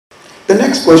The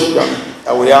next question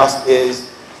that we ask is,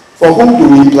 for whom do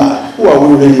we plan? Who are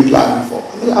we really planning for?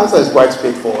 And the answer is quite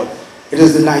straightforward. It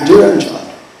is the Nigerian child,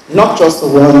 not just the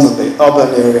ones in the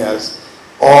urban areas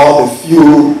or the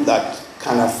few that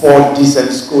can afford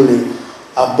decent schooling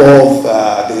above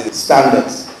the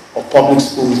standards of public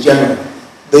schools generally.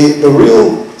 The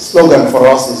real slogan for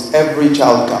us is every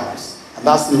child counts. And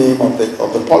that's the name of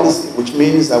the policy, which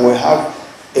means that we have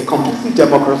a completely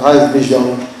democratized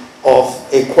vision of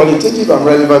a qualitative and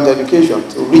relevant education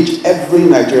to reach every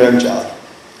Nigerian child.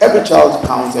 Every child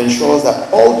counts ensures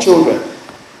that all children,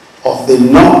 of the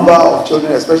number of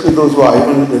children, especially those who are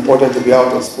even reported to be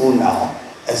out of school now,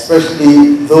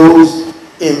 especially those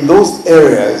in those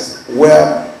areas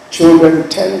where children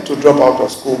tend to drop out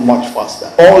of school much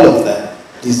faster. All of them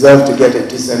deserve to get a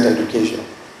decent education.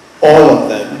 All of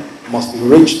them must be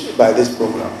reached by this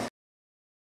program.